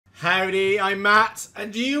Howdy, I'm Matt,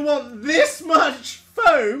 and do you want this much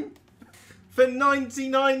foam for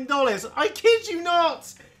 $99? I kid you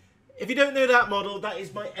not! If you don't know that model, that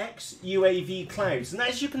is my XUAV Clouds, and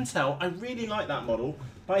as you can tell, I really like that model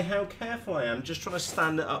by how careful I am just trying to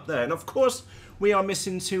stand it up there. And of course, we are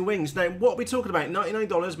missing two wings. Now, what are we talking about?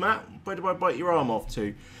 $99, Matt? Where do I bite your arm off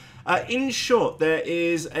to? In short, there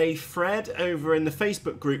is a thread over in the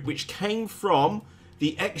Facebook group which came from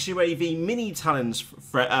the XUAV Mini Talons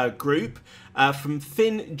group from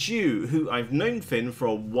Finn Dew, who I've known Finn for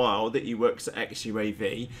a while, that he works at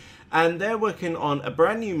XUAV, and they're working on a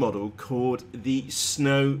brand new model called the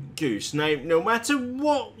Snow Goose. Now, no matter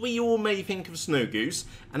what we all may think of Snow Goose,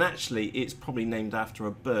 and actually it's probably named after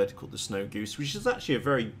a bird called the Snow Goose, which is actually a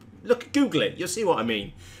very... Look, Google it, you'll see what I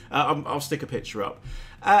mean. I'll stick a picture up.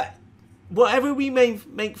 Whatever we may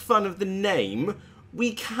make fun of the name,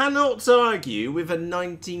 we cannot argue with a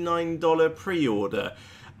 $99 pre-order.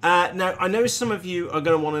 Now, I know some of you are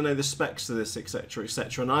going to want to know the specs of this, etc,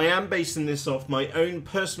 etc, and I am basing this off my own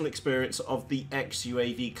personal experience of the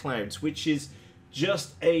XUAV Clouds, which is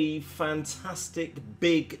just a fantastic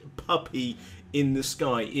big puppy in the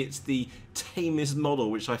sky. It's the tamest model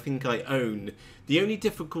which I think I own. The only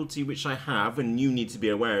difficulty which I have, and you need to be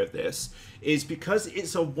aware of this, is because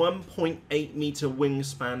it's a 1.8 meter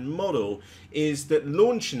wingspan model, is that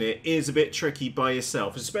launching it is a bit tricky by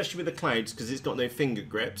yourself, especially with the Clouds, because it's got no finger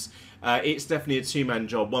grips. It's definitely a two-man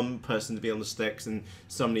job, one person to be on the sticks and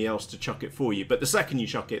somebody else to chuck it for you. But the second you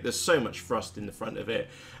chuck it, there's so much thrust in the front of it,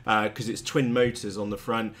 because it's twin motors on the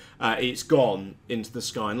front. It's gone into the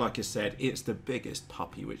sky, and like I said, it's the biggest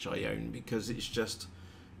puppy which I own, because it's just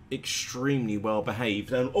extremely well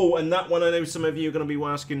behaved. And oh, and that one, I know some of you are going to be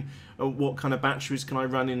asking, what kind of batteries can I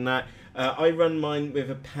run in that? I run mine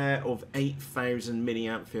with a pair of 8,000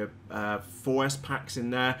 milliamp 4S packs in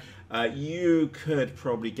there. You could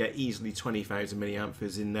probably get easily 20,000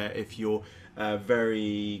 milliamperes in there if you're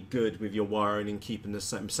very good with your wiring and keeping the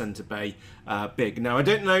center bay big. Now, I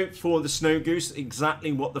don't know for the Snow Goose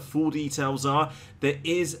exactly what the full details are. There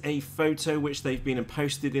is a photo which they've been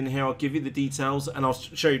posted in here. I'll give you the details, and I'll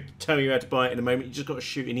tell you how to buy it in a moment. You just got to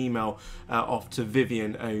shoot an email off to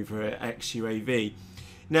Vivian over at XUAV.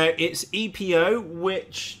 Now, it's EPO,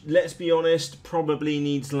 which, let's be honest, probably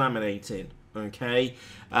needs laminating. Okay,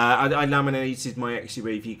 I laminated my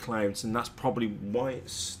XUAV Clouds, and that's probably why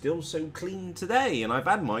it's still so clean today, and I've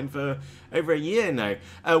had mine for over a year now.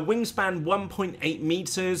 Wingspan 1.8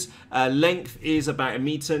 meters, length is about 1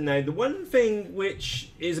 meter. Now, the one thing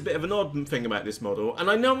which is a bit of an odd thing about this model, and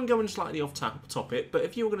I know I'm going slightly off topic, but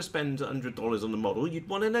if you were going to spend $100 on the model, you'd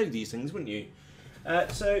want to know these things, wouldn't you?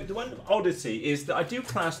 So the one oddity is that I do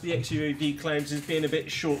class the XUAV Clouds as being a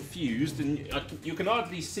bit short fused, and you can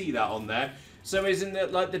hardly see that on there. So isn't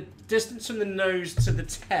it like the distance from the nose to the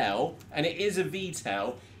tail, and it is a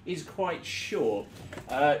V-tail, is quite short.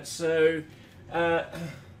 So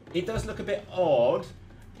it does look a bit odd,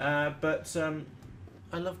 but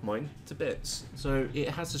I love mine to bits. So it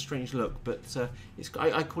has a strange look, but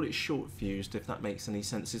I call it short fused, if that makes any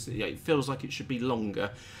sense. It feels like it should be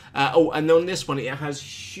longer. Oh, and on this one, it has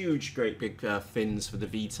huge, great big fins for the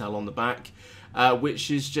V-tail on the back,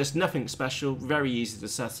 which is just nothing special. Very easy to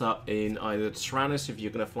set up in either Tyrannus if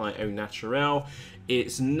you're going to fly au naturel.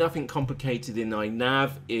 It's nothing complicated in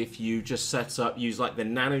iNav if you just set up, use like the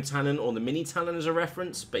Nano Talon or the Mini Talon as a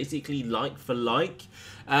reference, basically like for like.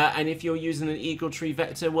 And if you're using an Eagle Tree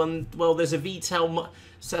Vector one, well, there's a V-tail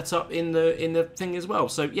set up in the thing as well.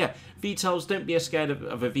 So yeah, V-tails, don't be scared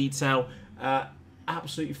of a V-tail.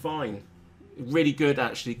 Absolutely fine. Really good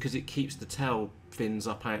actually, because it keeps the tail fins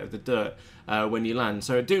up out of the dirt when you land.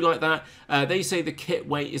 So I do like that. They say the kit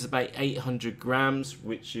weight is about 800 grams,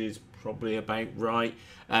 which is probably about right.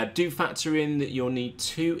 Do factor in that you'll need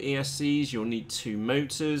 2 ESCs, you'll need 2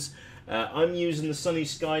 motors. I'm using the Sunny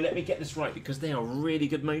Sky. Let me get this right, because they are really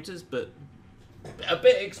good motors, but a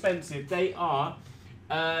bit expensive. They are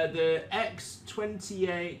the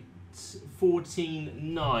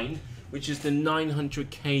X28-14-9, which is the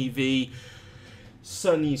 900 kV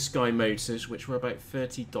Sunny Sky motors, which were about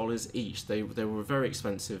 $30 each. They were very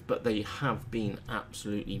expensive, but they have been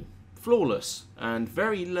absolutely flawless and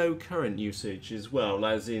very low current usage as well,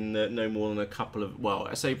 as in no more than a couple of, well,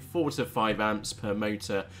 I say 4 to 5 amps per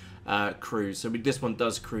motor cruise. So this one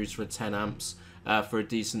does cruise for 10 amps for a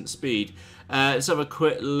decent speed. Let's have a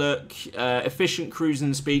quick look. Efficient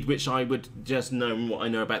cruising speed, which I would just know what I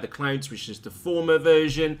know about the Clouds, which is the former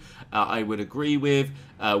version, I would agree with.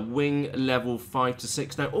 Wing level 5 to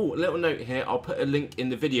 6. Now, oh, a little note here. I'll put a link in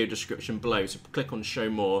the video description below, so click on show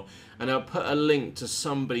more, and I'll put a link to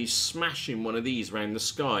somebody smashing one of these around the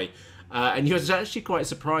sky. And it was actually quite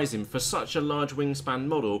surprising for such a large wingspan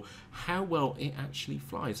model how well it actually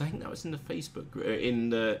flies. I think that was in the Facebook group, in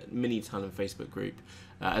the Mini Talon Facebook group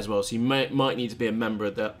as well. So you might need to be a member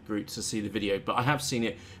of that group to see the video. But I have seen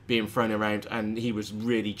it being thrown around, and he was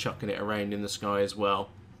really chucking it around in the sky as well.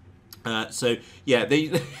 So yeah,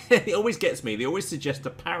 it always gets me. They always suggest a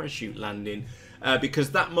parachute landing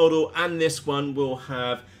because that model and this one will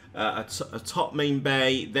have a top main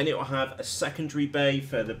bay, then it will have a secondary bay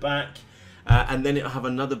further back, and then it will have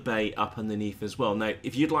another bay up underneath as well. Now,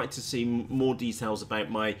 if you'd like to see more details about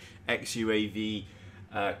my XUAV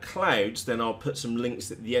clouds, then I'll put some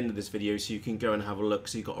links at the end of this video so you can go and have a look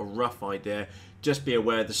so you've got a rough idea. Just be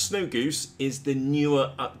aware the Snow Goose is the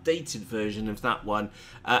newer updated version of that one,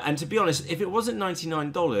 and to be honest, if it wasn't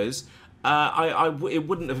 $99, it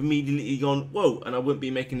wouldn't have immediately gone whoa, and I wouldn't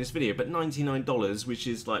be making this video. But $99, which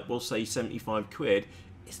is like, we'll say 75 quid,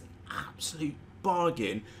 is an absolute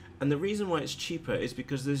bargain. And the reason why it's cheaper is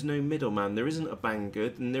because there's no middleman. There isn't a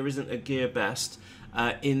Banggood and there isn't a GearBest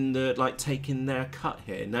in the taking their cut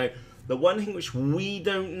here. Now, the one thing which we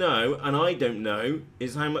don't know, and I don't know,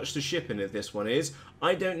 is how much the shipping of this one is.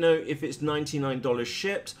 I don't know if it's $99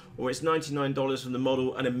 shipped or it's $99 from the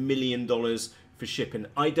model and $1 million for shipping.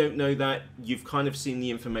 I don't know that. You've kind of seen the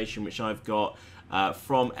information which I've got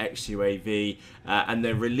from XUAV, and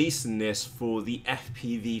they're releasing this for the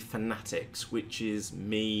FPV fanatics, which is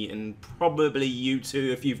me and probably you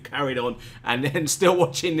too if you've carried on and then still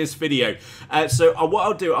watching this video. So what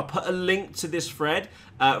I'll do, I'll put a link to this thread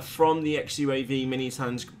from the XUAV Mini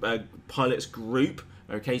Talons pilots group.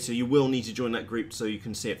 Okay, so you will need to join that group so you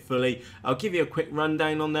can see it fully. I'll give you a quick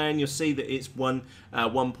rundown on there, and you'll see that it's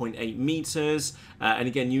 1.8 meters. And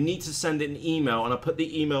again, you need to send an email, and I'll put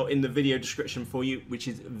the email in the video description for you, which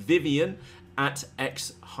is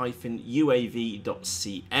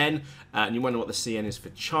vivian@x-uav.cn. And you wonder what the CN is for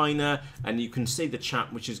China. And you can see the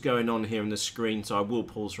chat which is going on here on the screen, so I will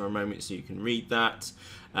pause for a moment so you can read that.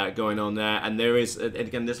 Going on there, and there is, and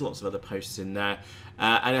again, there's lots of other posts in there,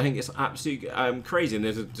 and I think it's absolutely crazy. And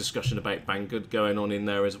there's a discussion about Banggood going on in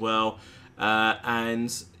there as well,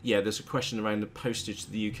 and yeah, there's a question around the postage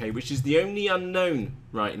to the UK, which is the only unknown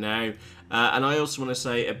right now. And I also want to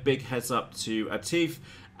say a big heads up to Atif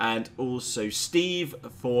and also Steve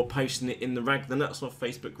for posting it in the Rag the Nuts off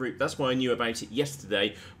Facebook group. That's why I knew about it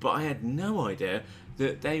yesterday, but I had no idea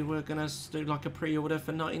that they were going to do like a pre-order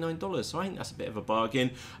for $99. So I think that's a bit of a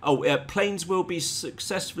bargain. Oh, planes will be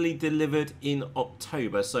successfully delivered in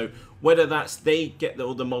October. So whether that's they get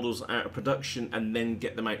all the models out of production and then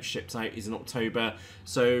get them out shipped out is in October.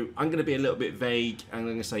 So I'm going to be a little bit vague. I'm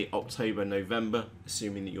going to say October, November,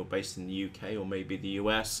 assuming that you're based in the UK or maybe the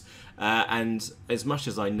US. And as much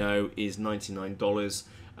as I know is $99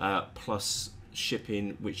 plus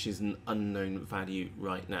shipping, which is an unknown value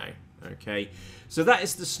right now. Okay, so that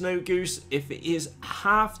is the Snow Goose. If it is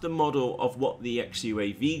half the model of what the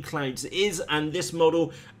XUAV Clouds is, and this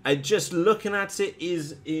model, just looking at it,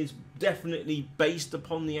 is definitely based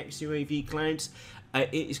upon the XUAV Clouds,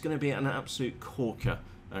 it is going to be an absolute corker.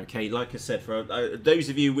 Okay, like I said, for those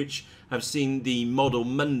of you which have seen the Model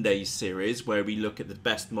Mondays series, where we look at the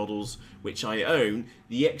best models which I own,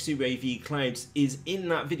 the XUAV Clouds is in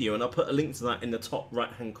that video, and I'll put a link to that in the top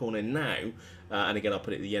right hand corner now, and again I'll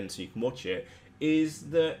put it at the end so you can watch it, is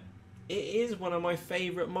that it is one of my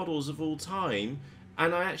favourite models of all time.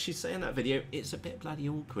 And I actually say in that video, it's a bit bloody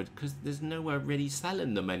awkward because there's nowhere really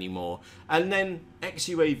selling them anymore. And then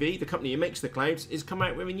XUAV, the company who makes the Clouds, is come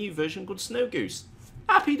out with a new version called Snow Goose.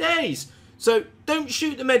 Happy days! So don't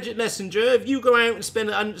shoot the Magic Messenger. If you go out and spend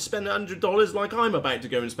 $100 like I'm about to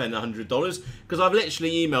go and spend $100, because I've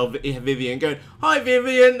literally emailed Vivian going, "Hi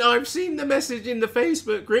Vivian, I've seen the message in the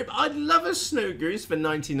Facebook group. I'd love a Snow Goose for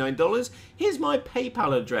 $99. Here's my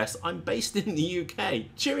PayPal address. I'm based in the UK.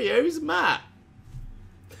 Cheerios, Matt."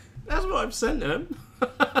 That's what I've sent them.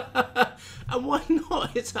 And why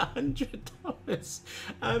not? It's $100.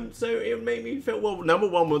 So it'll make me feel, well, number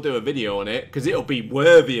one, we'll do a video on it because it'll be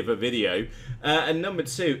worthy of a video. And number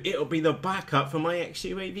two, it'll be the backup for my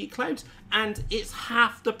XUAV Clouds. And it's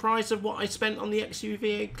half the price of what I spent on the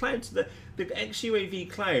XUAV Clouds. The XUAV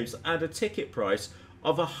Clouds had a ticket price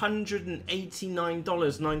of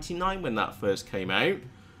 $189.99 when that first came out.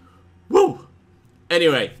 Woo!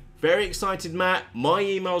 Anyway. Very excited, Matt. My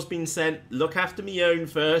email's been sent. Look after me own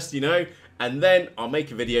first, you know, and then I'll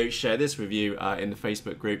make a video, share this with you in the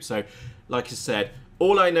Facebook group. So, like I said,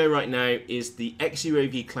 all I know right now is the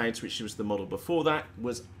XUAV Clouds, which was the model before that,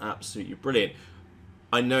 was absolutely brilliant.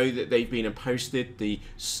 I know that they've been posted the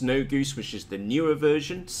Snow Goose, which is the newer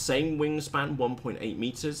version, same wingspan, 1.8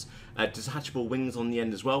 meters, detachable wings on the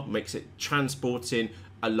end as well, makes it transporting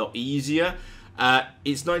a lot easier.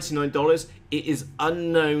 It's $99. It is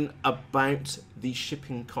unknown about the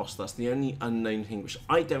shipping cost. That's the only unknown thing, which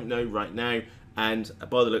I don't know right now. And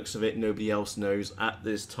by the looks of it, nobody else knows at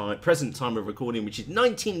this present time of recording, which is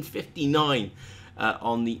 1959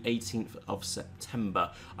 on the 18th of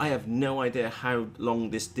September. I have no idea how long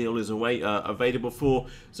this deal is available for.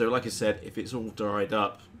 So like I said, if it's all dried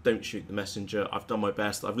up, don't shoot the messenger. I've done my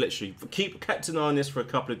best. I've literally kept an eye on this for a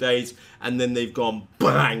couple of days, and then they've gone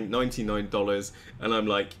bang, $99, and I'm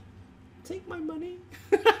like, take my money.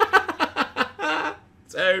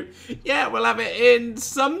 So yeah, we'll have it in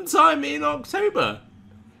sometime in October.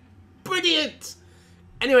 Brilliant.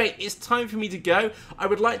 Anyway, it's time for me to go. I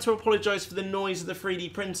would like to apologise for the noise of the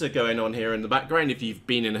 3D printer going on here in the background. If you've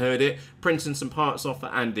been and heard it, printing some parts off for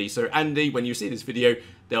Andy. So Andy, when you see this video,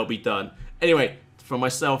 they'll be done. Anyway, from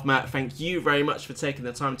myself, Matt, thank you very much for taking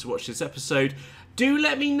the time to watch this episode. Do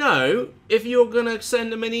let me know if you're going to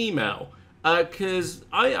send them an email, because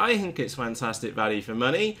I think it's fantastic value for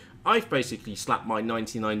money. I've basically slapped my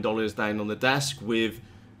 $99 down on the desk with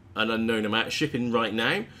an unknown amount of shipping right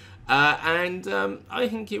now. And I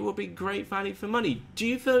think it will be great value for money. Do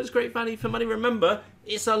you feel it's great value for money? Remember,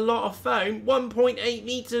 it's a lot of foam. 1.8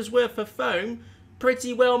 meters worth of foam.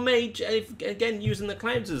 Pretty well made. Again, using the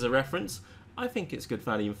clouds as a reference. I think it's good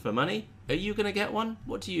value for money. Are you going to get one?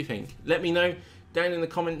 What do you think? Let me know down in the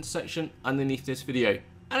comments section underneath this video.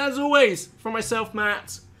 And as always, from myself,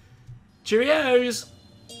 Matt, cheerios!